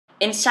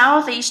In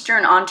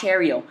southeastern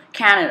Ontario,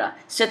 Canada,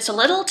 sits a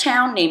little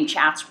town named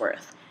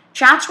Chatsworth.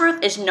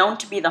 Chatsworth is known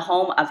to be the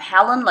home of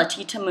Helen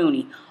Latita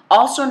Mooney,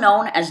 also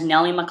known as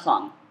Nellie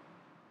McClung.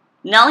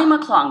 Nellie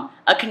McClung,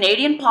 a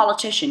Canadian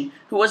politician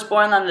who was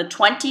born on the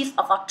 20th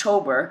of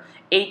October,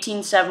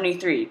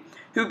 1873,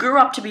 who grew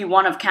up to be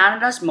one of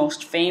Canada's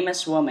most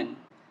famous women.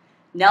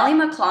 Nellie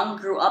McClung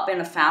grew up in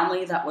a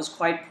family that was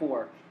quite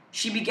poor.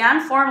 She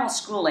began formal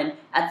schooling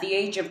at the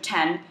age of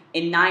 10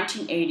 in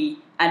 1980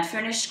 and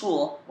finished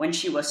school when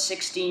she was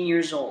 16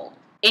 years old.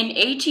 In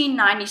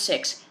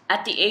 1896,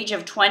 at the age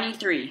of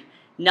 23,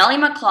 Nellie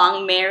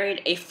McClung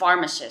married a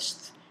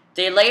pharmacist.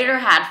 They later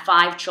had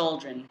 5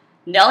 children.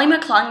 Nellie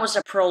McClung was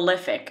a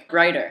prolific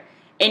writer.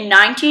 In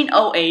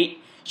 1908,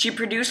 she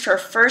produced her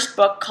first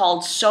book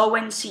called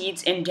Sowing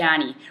Seeds in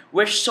Danny,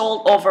 which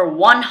sold over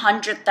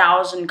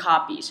 100,000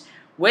 copies.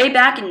 Way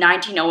back in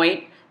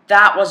 1908,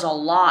 that was a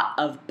lot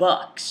of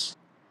books.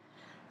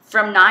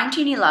 From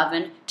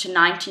 1911 to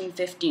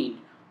 1915,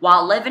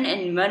 while living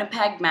in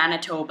Winnipeg,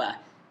 Manitoba,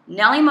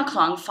 Nellie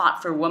McClung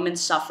fought for women's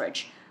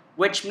suffrage,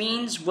 which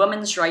means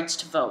women's rights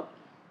to vote.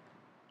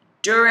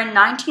 During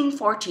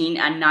 1914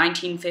 and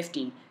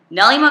 1915,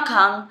 Nellie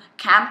McClung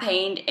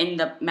campaigned in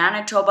the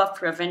Manitoba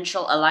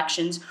provincial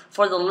elections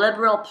for the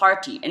Liberal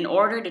Party in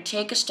order to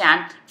take a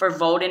stand for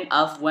voting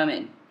of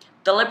women.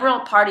 The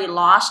Liberal Party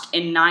lost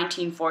in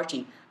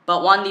 1914,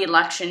 but won the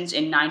elections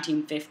in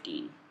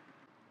 1915.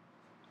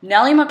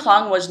 Nellie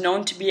McClung was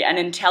known to be an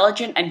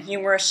intelligent and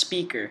humorous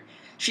speaker.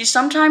 She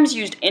sometimes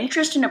used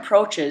interesting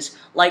approaches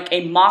like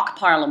a mock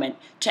parliament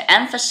to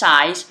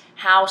emphasize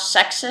how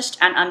sexist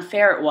and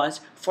unfair it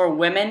was for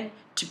women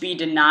to be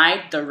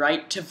denied the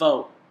right to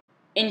vote.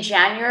 In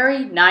January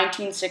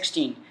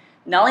 1916,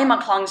 Nellie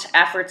McClung's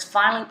efforts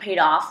finally paid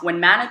off when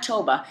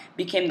Manitoba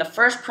became the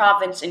first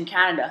province in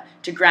Canada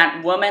to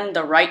grant women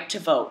the right to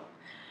vote.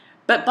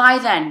 But by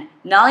then,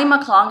 Nellie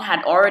McClung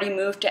had already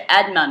moved to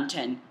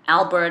Edmonton,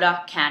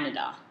 Alberta,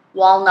 Canada.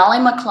 While Nellie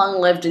McClung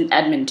lived in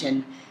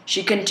Edmonton,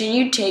 she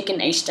continued taking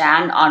a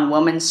stand on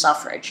women's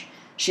suffrage.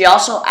 She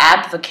also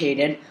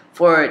advocated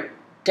for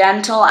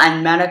dental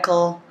and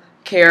medical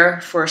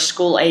care for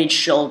school-age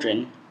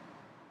children,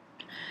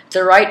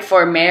 the right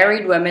for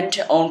married women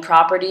to own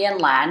property and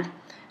land,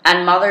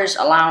 and mothers'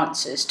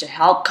 allowances to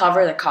help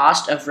cover the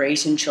cost of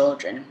raising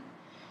children.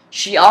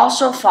 She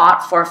also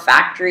fought for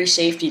factory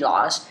safety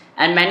laws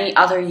and many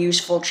other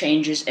useful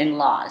changes in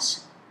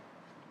laws.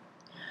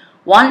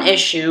 One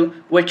issue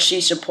which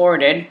she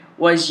supported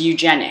was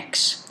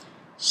eugenics,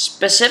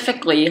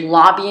 specifically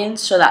lobbying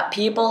so that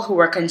people who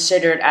were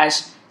considered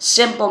as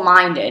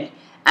simple-minded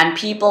and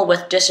people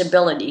with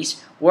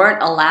disabilities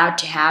weren't allowed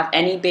to have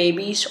any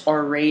babies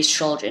or raise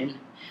children.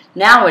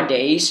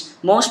 Nowadays,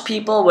 most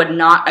people would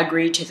not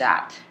agree to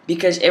that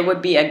because it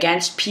would be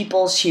against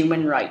people's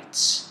human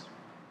rights.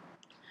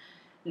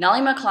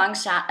 Nellie McClung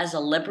sat as a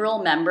Liberal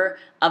member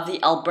of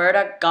the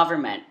Alberta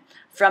government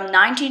from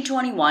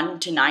 1921 to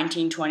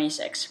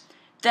 1926.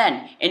 Then,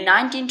 in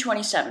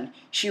 1927,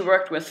 she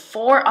worked with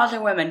 4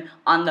 other women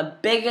on the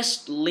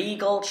biggest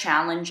legal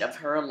challenge of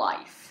her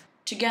life.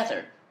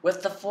 Together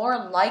with the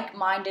 4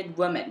 like-minded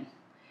women,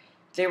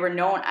 they were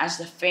known as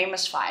the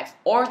Famous 5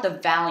 or the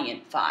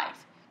Valiant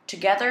 5.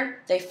 Together,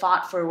 they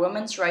fought for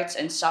women's rights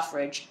and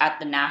suffrage at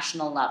the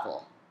national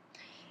level.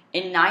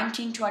 In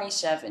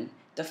 1927,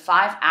 the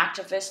 5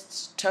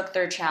 activists took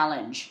their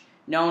challenge,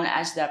 known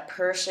as the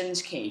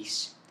Persons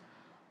Case,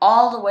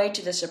 all the way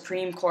to the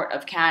Supreme Court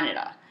of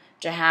Canada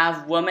to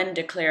have women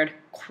declared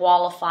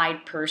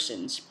qualified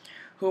persons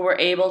who were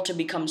able to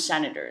become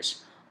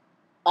senators.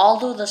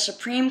 Although the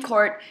Supreme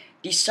Court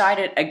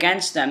decided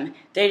against them,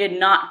 they did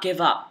not give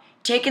up,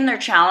 taking their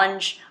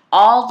challenge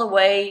all the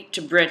way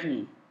to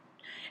Britain.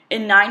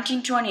 In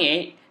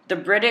 1928, the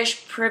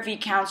British Privy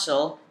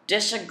Council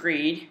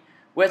disagreed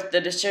with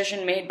the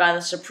decision made by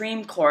the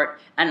Supreme Court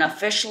and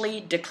officially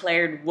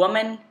declared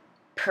women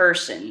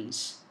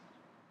persons.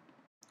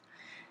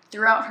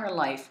 Throughout her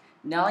life,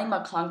 Nellie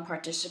McClung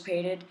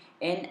participated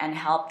in and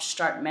helped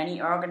start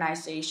many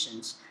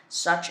organizations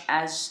such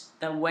as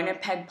the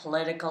Winnipeg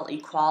Political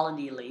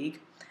Equality League,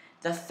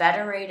 the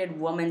Federated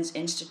Women's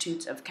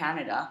Institutes of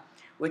Canada,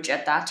 which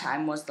at that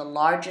time was the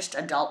largest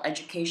adult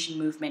education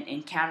movement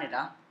in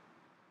Canada,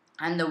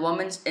 and the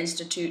Women's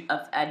Institute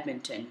of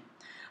Edmonton,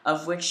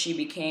 of which she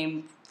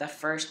became the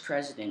first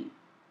president.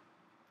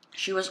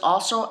 She was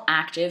also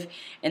active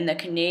in the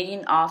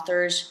Canadian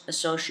Authors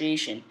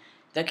Association,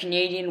 the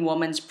Canadian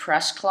Women's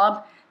Press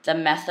Club, the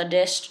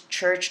Methodist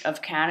Church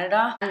of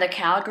Canada, and the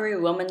Calgary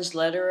Women's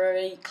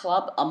Literary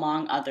Club,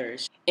 among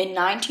others. In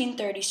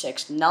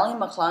 1936, Nellie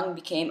McClung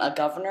became a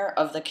governor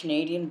of the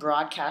Canadian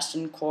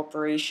Broadcasting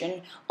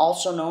Corporation,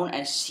 also known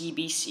as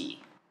CBC.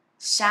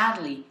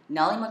 Sadly,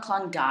 Nellie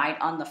McClung died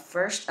on the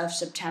 1st of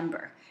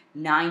September,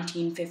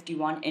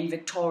 1951 in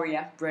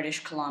Victoria,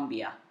 British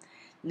Columbia.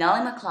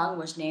 Nellie McClung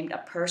was named a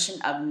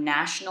person of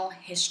national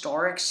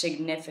historic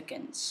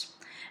significance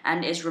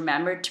and is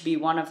remembered to be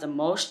one of the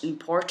most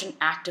important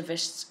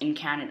activists in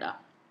Canada.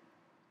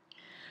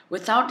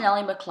 Without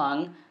Nellie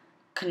McClung,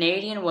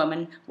 Canadian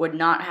women would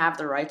not have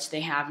the rights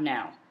they have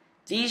now.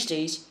 These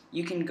days,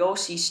 you can go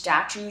see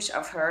statues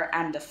of her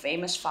and the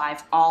famous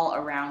five all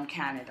around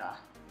Canada.